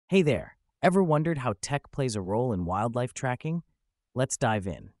Hey there, ever wondered how tech plays a role in wildlife tracking? Let's dive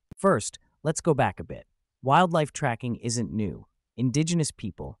in. First, let's go back a bit. Wildlife tracking isn't new. Indigenous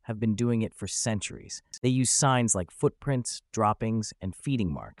people have been doing it for centuries. They use signs like footprints, droppings, and feeding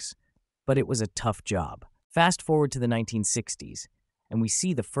marks. But it was a tough job. Fast forward to the 1960s, and we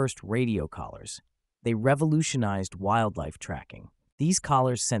see the first radio collars. They revolutionized wildlife tracking. These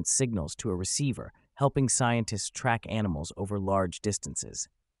collars sent signals to a receiver, helping scientists track animals over large distances.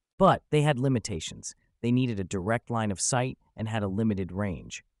 But they had limitations. They needed a direct line of sight and had a limited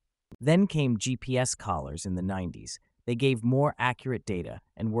range. Then came GPS collars in the 90s. They gave more accurate data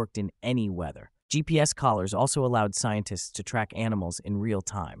and worked in any weather. GPS collars also allowed scientists to track animals in real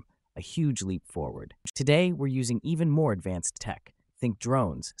time, a huge leap forward. Today, we're using even more advanced tech. Think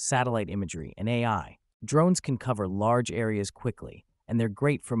drones, satellite imagery, and AI. Drones can cover large areas quickly, and they're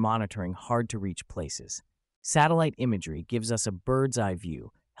great for monitoring hard-to-reach places. Satellite imagery gives us a bird's-eye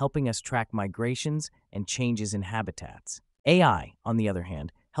view, helping us track migrations and changes in habitats. AI, on the other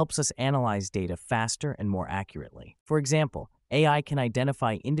hand, helps us analyze data faster and more accurately. For example, AI can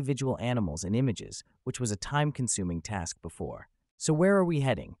identify individual animals in images, which was a time-consuming task before. So where are we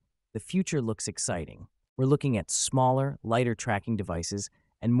heading? The future looks exciting. We're looking at smaller, lighter tracking devices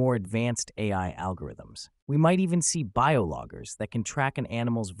and more advanced AI algorithms. We might even see biologgers that can track an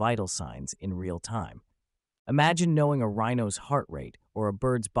animal's vital signs in real time. Imagine knowing a rhino's heart rate or a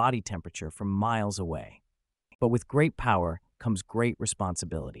bird's body temperature from miles away. But with great power comes great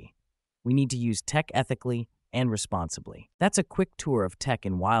responsibility. We need to use tech ethically and responsibly. That's a quick tour of tech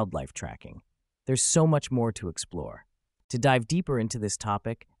in wildlife tracking. There's so much more to explore. To dive deeper into this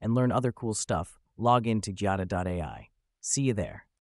topic and learn other cool stuff, log in to Gyata.ai. See you there.